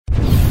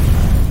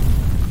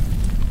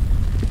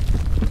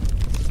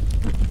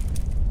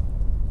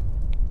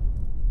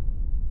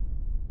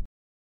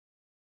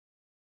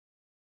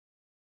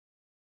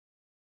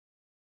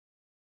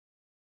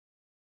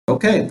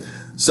Okay.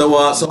 So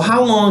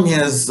how long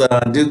has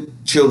Duke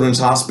Children's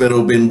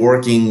Hospital been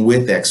working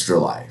with Extra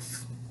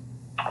Life?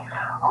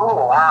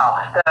 Oh,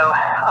 wow. So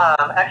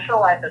Extra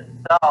Life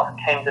itself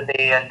came to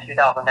be in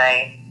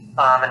 2008,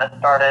 and it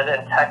started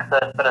in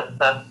Texas, but it's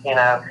since,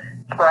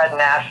 spread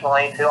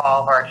nationally to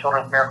all of our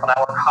Children's Miracle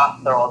Network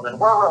hospitals. And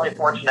we're really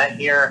fortunate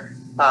here,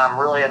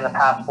 really in the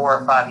past 4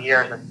 or 5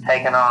 years, it's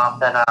taken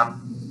off and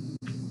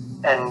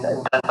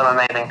done some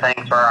amazing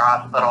things for our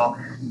hospital.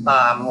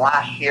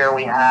 Last year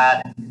we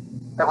had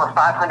over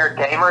 500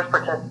 gamers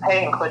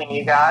participate, including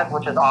you guys,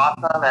 which is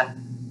awesome.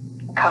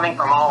 And coming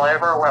from all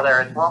over, whether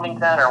it's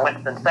Wilmington or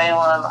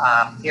Winston-Salem,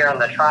 here in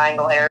the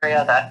Triangle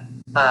area, that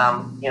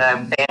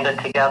banded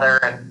together,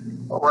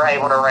 and we're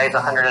able to raise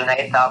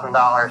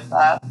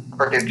 $108,000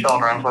 for Duke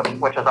Children's,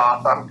 which is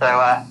awesome.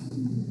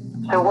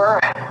 So we're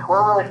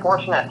really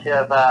fortunate to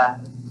have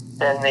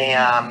been the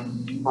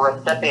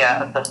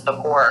recipient of the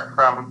support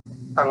from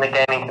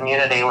the gaming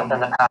community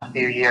within the past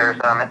few years.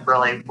 It's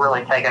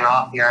really taken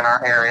off here in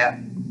our area.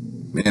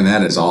 Man,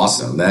 that is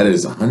awesome. That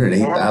is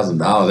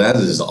 $108,000. That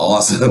is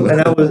awesome.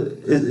 And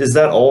is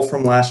that all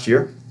from last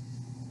year?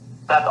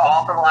 That's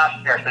all from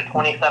last year. So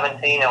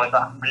 2017, it was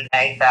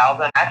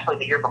 $108,000. Actually,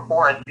 the year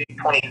before, in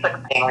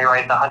 2016, we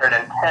raised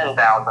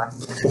 $110,000.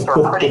 So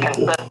we're pretty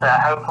consistent.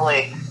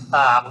 Hopefully,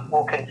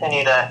 we'll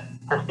continue to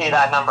see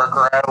that number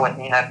grow with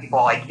people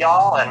like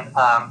y'all. And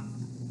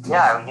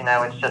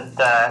it's just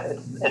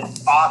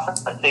it's awesome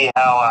to see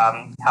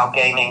how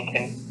gaming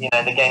can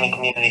the gaming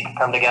community can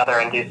come together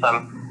and do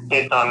some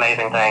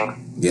amazing things.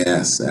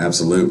 Yes,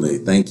 absolutely.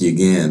 Thank you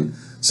again.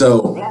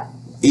 So. Yeah.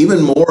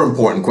 Even more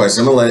important question.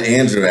 I'm going to let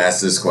Andrew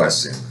ask this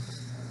question.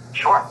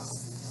 Sure.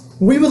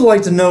 We would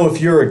like to know if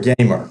you're a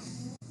gamer.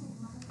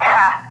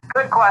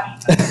 Good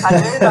question.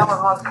 I knew that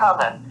was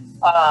coming.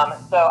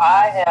 So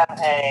I am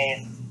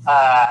a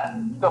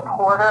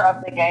supporter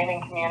of the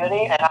gaming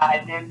community, and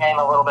I do game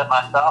a little bit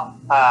myself.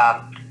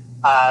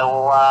 I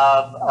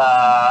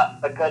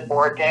love a good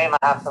board game.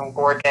 I have some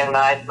board game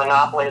nights.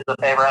 Monopoly is a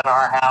favorite in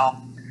our house.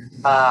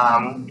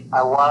 I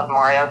love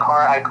Mario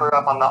Kart. I grew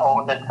up on the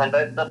old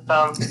Nintendo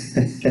system,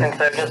 and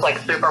so just like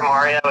Super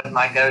Mario is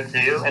my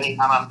go-to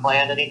anytime I'm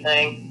playing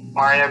anything.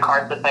 Mario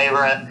Kart's a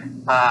favorite.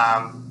 So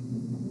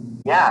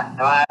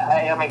I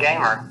am a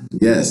gamer.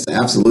 Yes,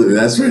 absolutely.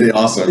 That's really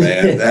awesome,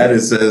 man. That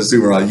is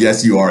super awesome.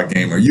 Yes, you are a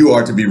gamer. You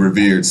are to be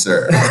revered,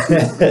 sir.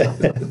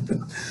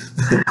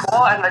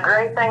 Well, and the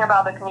great thing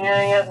about the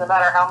community is no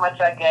matter how much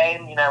I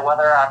game,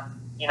 whether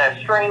I'm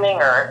streaming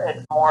or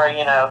it's more,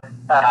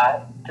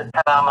 just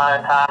kind of on my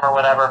own time or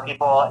whatever,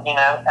 people,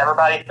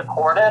 everybody's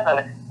supportive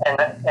and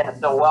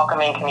it's a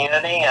welcoming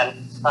community, and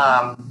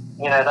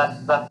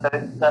that's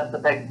the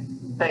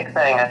big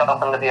thing. It's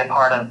awesome to be a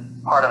part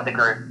of the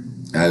group.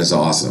 That is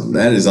awesome.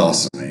 That is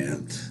awesome,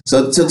 man.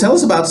 So tell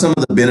us about some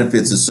of the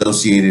benefits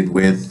associated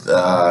with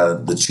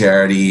the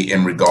charity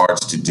in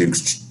regards to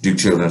Duke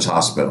Children's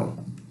Hospital.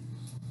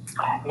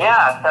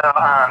 Yeah, so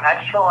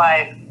Extra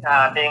Life,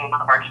 being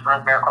one of our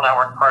Children's Miracle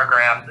Network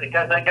programs, it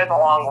goes a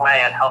long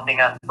way in helping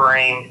us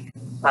bring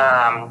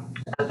the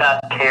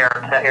best care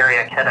to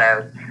area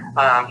kiddos.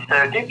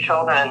 So Duke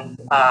Children's,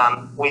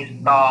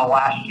 we saw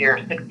last year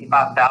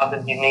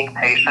 65,000 unique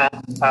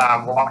patients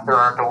walk through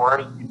our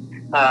doors.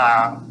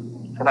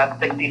 So that's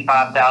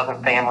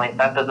 65,000 families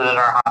that visited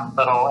our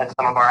hospital and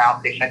some of our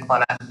outpatient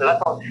clinics. So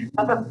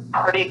that's a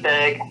pretty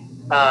big.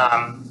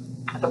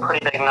 It's a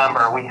pretty big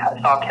number. We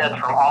saw kids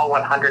from all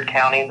 100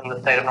 counties in the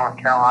state of North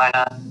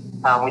Carolina.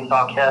 We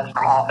saw kids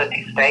from all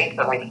 50 states,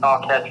 and we saw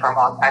kids from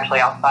actually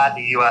outside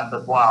the U.S.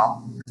 as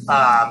well.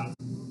 And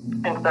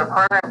so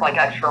programs like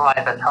Extra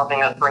Life is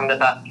helping us bring the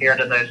best care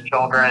to those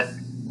children,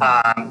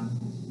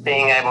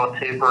 being able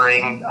to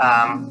bring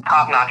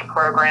top-notch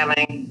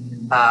programming.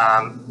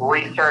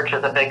 Research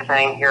is a big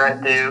thing here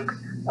at Duke,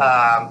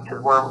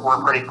 because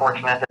we're pretty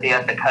fortunate to be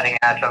at the cutting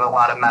edge of a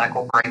lot of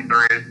medical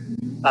breakthroughs.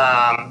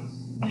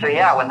 So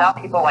yeah,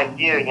 without people like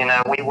you,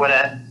 we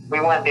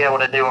wouldn't be able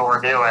to do what we're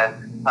doing,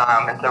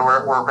 and so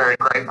we're very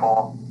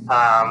grateful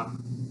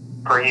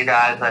for you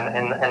guys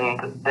and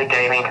the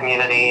gaming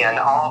community and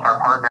all of our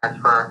partners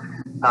for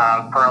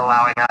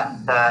allowing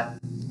us to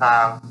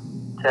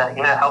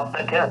help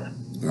the kids.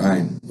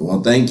 Right.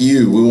 Well, thank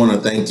you. We want to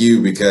thank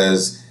you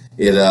because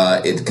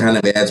it kind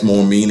of adds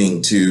more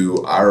meaning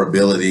to our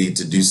ability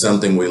to do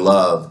something we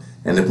love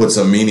and to put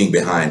some meaning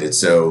behind it.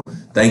 So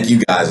thank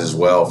you guys as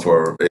well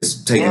for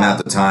taking out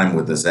the time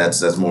with us.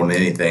 That's more than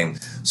anything.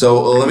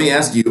 So let me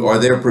ask you, are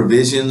there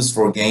provisions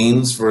for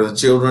games for the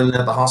children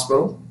at the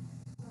hospital?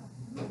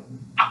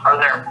 Are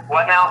there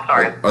what now?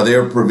 Sorry. Are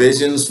there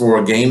provisions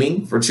for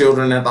gaming for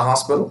children at the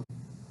hospital?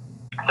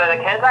 So the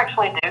kids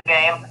actually do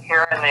game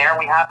here and there.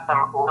 We have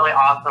some really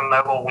awesome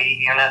mobile Wii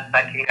units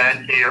that can go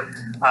to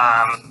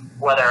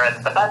whether it's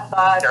the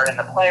bedside or in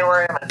the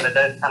playroom, and so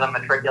those kind of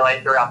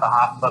matriculate throughout the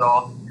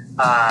hospital.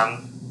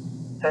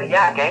 So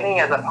yeah, gaming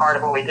is a part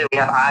of what we do. We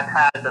have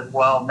iPads as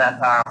well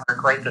that are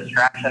great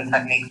distraction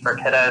techniques for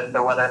kiddos.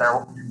 So whether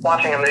they're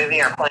watching a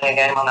movie or playing a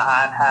game on the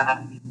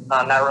iPad,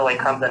 that really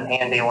comes in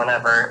handy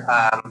whenever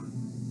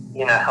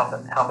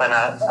helping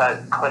a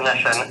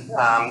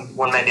clinician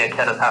when maybe a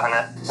kid is having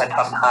a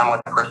tough time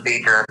with the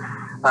procedure.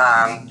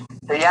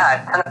 So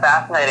yeah, it's kind of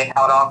fascinating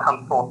how it all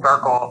comes full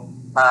circle.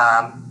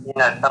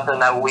 Something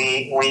that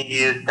we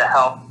use to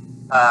help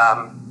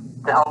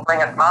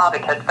bring a smile to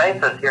kids'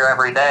 faces here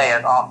every day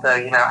is also,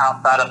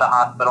 outside of the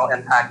hospital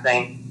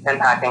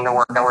impacting the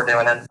work that we're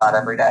doing inside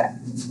every day.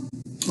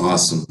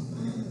 Awesome.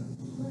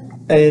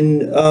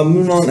 And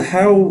moving on,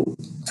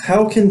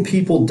 how can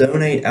people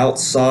donate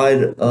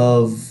outside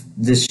of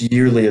this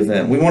yearly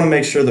event? We want to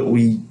make sure that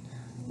we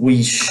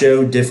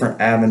show different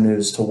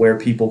avenues to where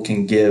people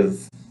can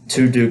give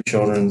to Duke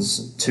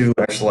Children's, to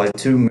Extra Life,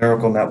 to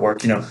Miracle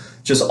Network,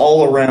 just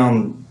all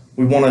around.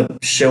 We want to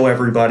show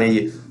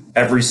everybody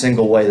every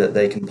single way that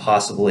they can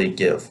possibly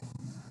give.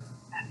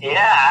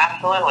 Yeah,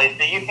 absolutely.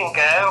 So you can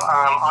go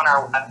on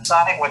our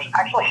website, which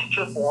actually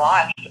just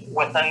launched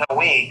within the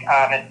week.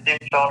 It's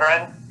Duke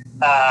Children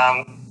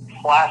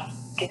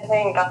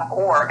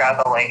 /giving.org, I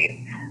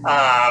believe.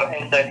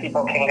 And so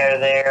people can go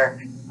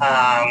there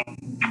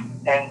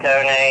and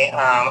donate.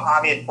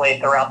 Obviously,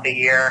 throughout the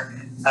year,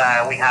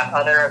 we have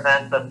other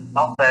events that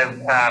also,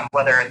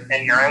 whether it's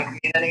in your own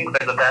community,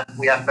 there's events,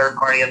 we have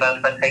third-party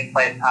events that take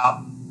place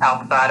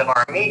outside of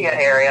our immediate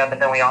area, but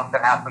then we also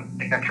have some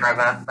signature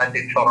events that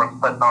Duke Children's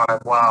puts on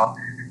as well.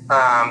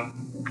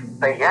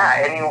 But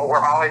yeah, we're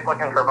always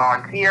looking for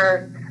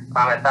volunteers.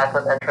 If that's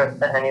of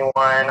interest to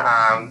anyone,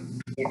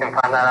 you can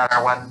find that on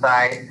our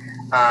website.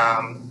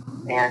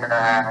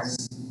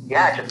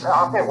 Yeah, just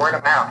also word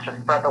of mouth.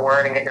 Just spread the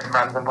word and get your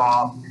friends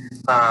involved.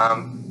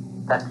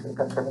 That's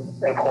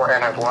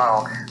important as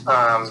well.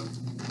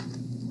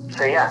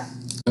 So yeah.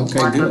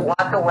 Okay,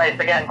 lots of ways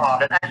to get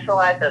involved. And Extra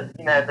Life is,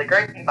 the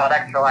great thing about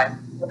Extra Life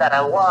that I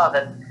love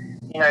is,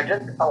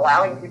 just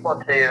allowing people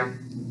to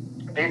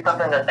do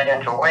something that they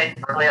enjoy.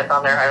 Really, it's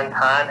on their own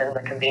time and the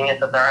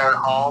convenience of their own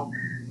home.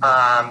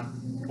 And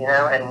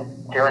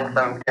doing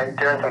some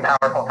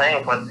powerful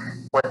things with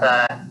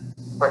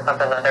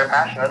something that they're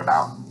passionate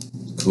about.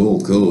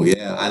 Cool.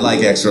 Yeah, I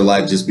like Extra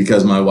Life just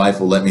because my wife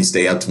will let me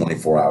stay up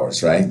 24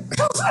 hours, right? Isn't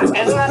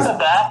that the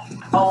best?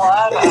 A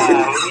lot. We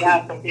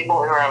have some people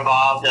who are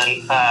involved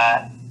in,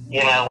 like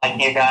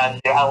you guys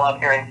do. I love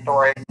hearing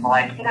stories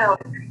like, my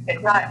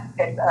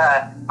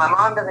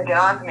mom doesn't get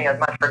on to me as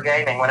much for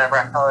gaming whenever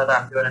I tell her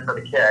that I'm doing it for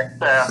the kids.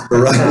 So,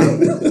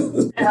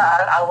 Right.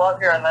 Yeah, I love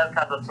hearing those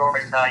kinds of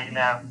stories. How,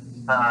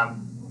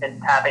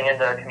 it's tapping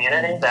into a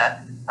community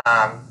that's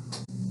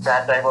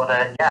able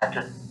to,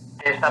 just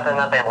do something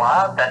that they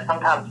love that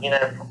sometimes,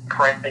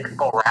 frankly,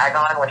 people rag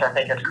on, which I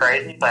think is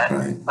crazy, but,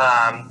 Right.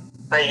 but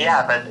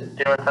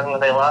doing something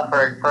that they love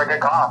for a good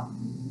cause.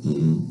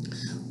 Mm-hmm.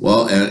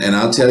 Well, and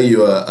I'll tell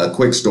you a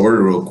quick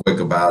story real quick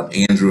about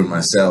Andrew and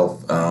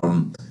myself.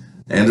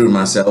 Andrew and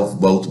myself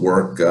both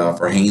work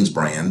for Hanes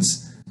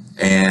Brands,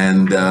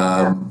 and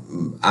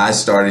I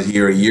started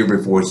here a year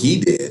before he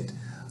did.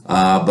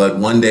 But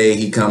one day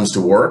he comes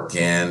to work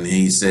and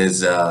he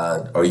says,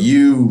 "Are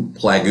you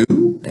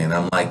Plagoo?" And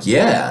I'm like,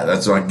 "Yeah,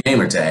 that's my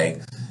gamer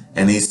tag."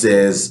 And he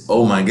says,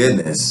 "Oh my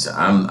goodness,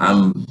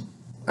 I'm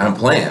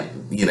playing."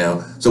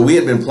 So we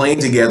had been playing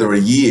together a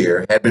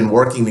year, had been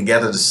working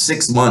together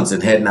 6 months,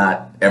 and had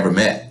not ever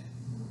met.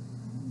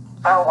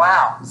 Oh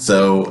wow!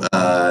 So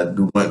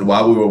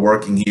while we were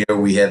working here,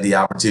 we had the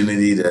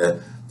opportunity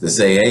to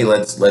say, "Hey,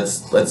 let's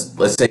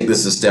take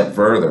this a step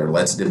further.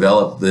 Let's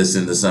develop this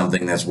into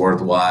something that's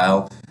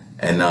worthwhile."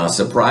 And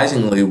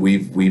surprisingly,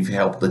 we've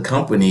helped the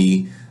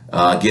company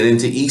get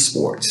into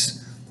esports.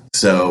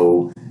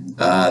 So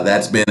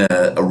that's been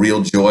a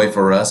real joy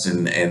for us,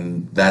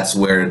 and that's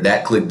where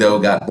That Click Dough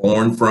got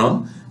born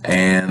from.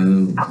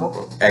 And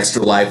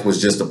Extra Life was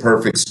just a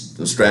perfect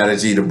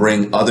strategy to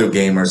bring other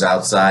gamers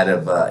outside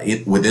of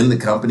within the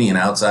company and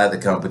outside the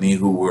company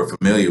who we're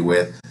familiar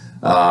with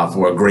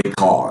for a great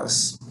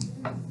cause.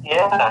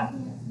 Yeah,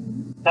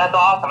 that's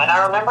awesome. And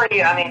I remember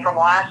you, from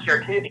last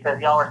year too, because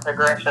y'all were so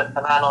gracious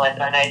to not only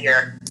donate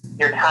your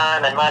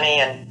time and money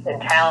and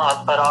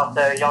talents, but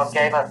also y'all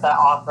gave us that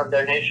awesome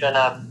donation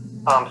of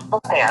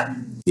sweatpants.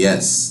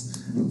 Yes.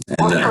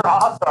 Which are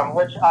awesome,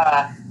 which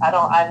I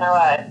know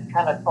I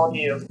kind of told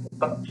you,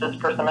 but just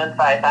for some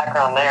insight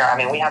background there,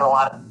 we have a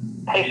lot of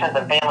patients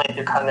and families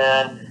who come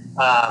in,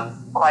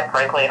 quite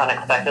frankly,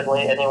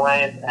 unexpectedly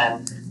anyways,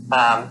 and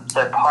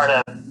so part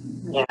of,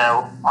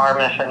 our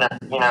mission is,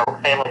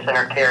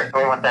 family-centered care, so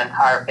we want the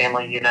entire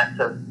family unit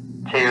to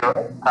feel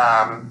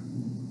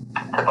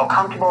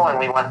comfortable, and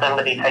we want them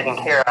to be taken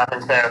care of,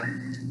 and so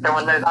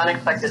when those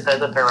unexpected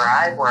visits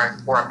arise, where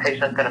a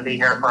patient's going to be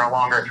here for a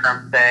longer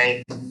term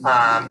stay,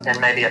 and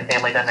maybe a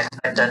family doesn't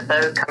expect it,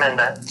 those come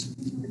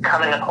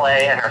into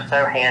play and are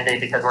so handy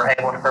because we're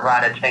able to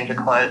provide a change of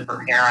clothes for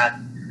parents,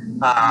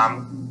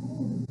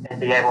 and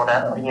be able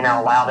to,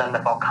 allow them to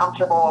feel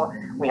comfortable.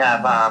 We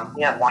have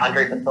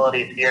laundry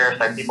facilities here,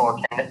 so people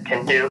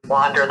can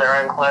launder their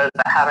own clothes,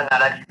 but having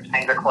that extra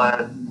change of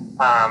clothes,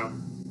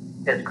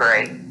 is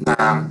great.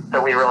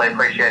 So we really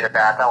appreciated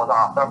that. That was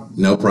awesome.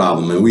 No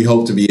problem. And we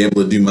hope to be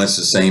able to do much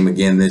the same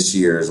again this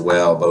year as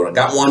well. But I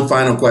got one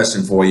final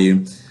question for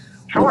you.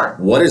 Sure.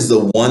 What is the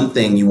one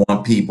thing you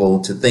want people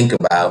to think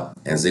about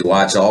as they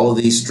watch all of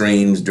these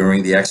streams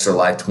during the Extra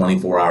Life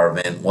 24-hour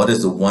event? What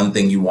is the one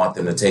thing you want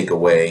them to take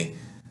away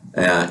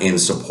in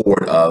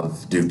support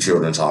of Duke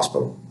Children's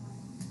Hospital?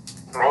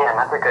 Man,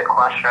 that's a good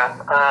question.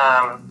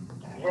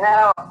 You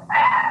know,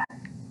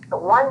 the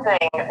one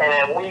thing,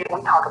 and we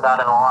talk about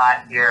it a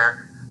lot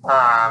here,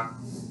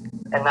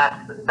 and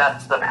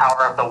that's the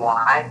power of the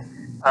why.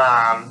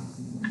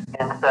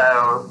 And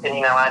so, and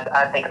you know,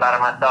 I think about it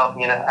myself.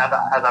 You know,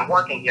 as I'm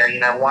working here, you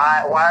know,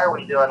 why are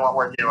we doing what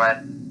we're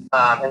doing?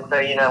 And so,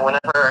 you know,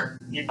 whenever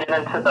you get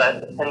into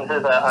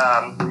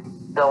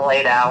the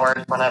late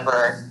hours,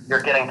 whenever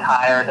you're getting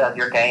tired of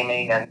your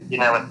gaming, and you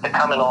know, it's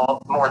becoming a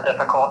little more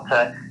difficult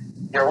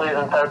you're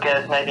losing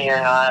focus. Maybe you're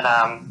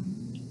not.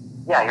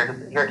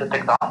 You're just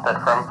exhausted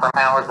from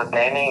hours of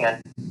gaming,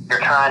 and you're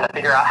trying to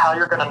figure out how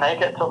you're going to make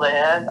it till the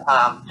end.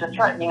 Just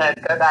try, you know,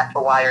 go back to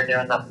why you're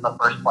doing this in the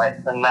first place,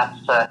 and that's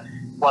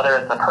whether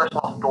it's a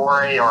personal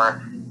story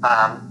or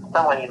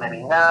someone you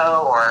maybe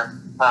know, or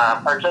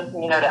just,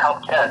 you know, to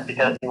help kids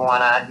because you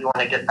wanna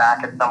get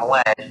back in some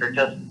way. So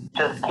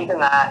just keeping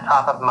that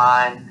top of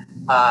mind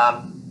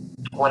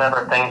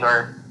whenever things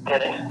are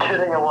getting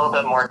a little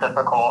bit more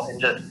difficult,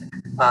 and just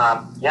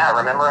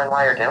remembering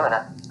why you're doing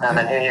it and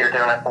who you're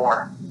doing it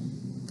for.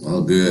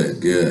 Well,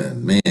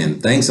 good, man.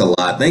 Thanks a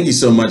lot. Thank you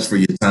so much for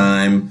your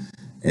time,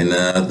 and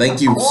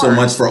thank you so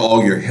much for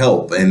all your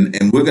help.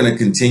 And we're going to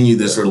continue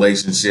this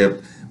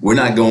relationship. We're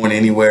not going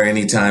anywhere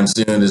anytime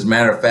soon. As a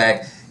matter of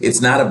fact,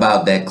 it's not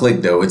about that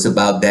click dough. It's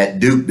about that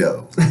Duke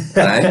dough,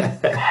 right?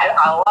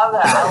 I love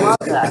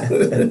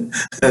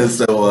that.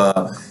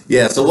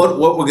 So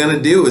what we're going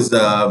to do is,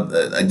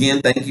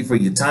 again, thank you for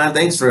your time.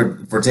 Thanks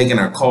for taking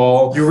our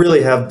call. You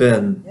really have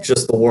been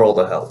just the world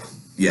of help.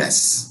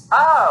 Yes.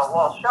 Oh,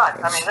 well, shucks.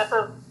 I mean,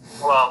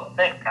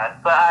 thanks, guys.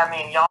 But, I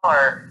mean, y'all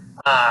are,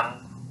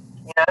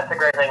 you know, that's a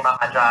great thing about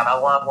my job. I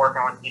love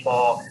working with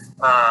people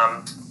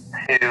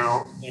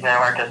who, you know,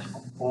 are just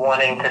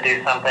wanting to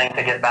do something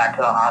to get back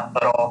to the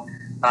hospital.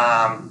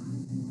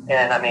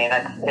 And, I mean,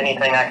 that's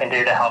anything I can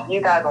do to help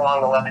you guys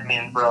along the way. I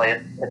mean, really,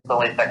 it's the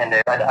least I can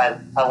do. I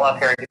love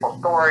hearing people's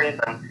stories,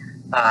 and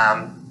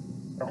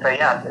so,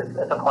 yeah,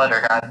 it's a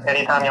pleasure, guys.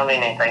 Anytime you'll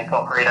need anything,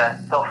 feel free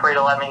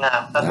to let me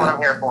know. That's what I'm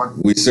here for.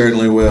 We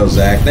certainly will,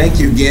 Zach. Thank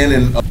you again,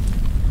 and